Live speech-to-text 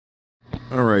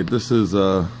All right, this is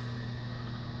a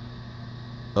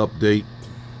update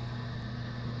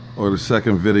or the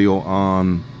second video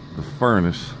on the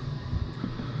furnace.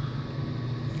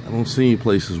 I don't see any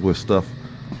places with stuff.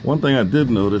 One thing I did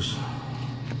notice,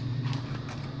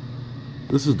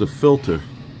 this is the filter.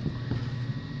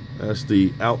 That's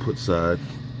the output side,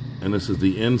 and this is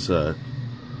the inside.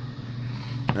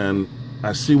 And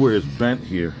I see where it's bent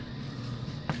here,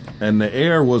 and the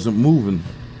air wasn't moving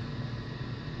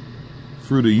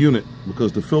through the unit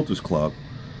because the filter's clogged.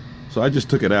 So I just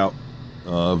took it out.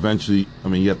 Eventually, I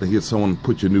mean, you have to get someone to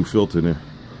put your new filter in there,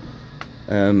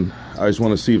 and I just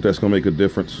want to see if that's going to make a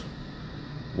difference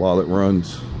while it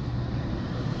runs.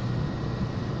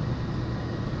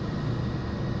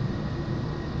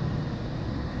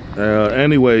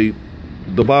 Anyway,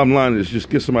 the bottom line is just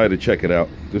get somebody to check it out.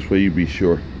 This way you be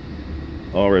sure.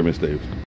 All right, Miss Davis.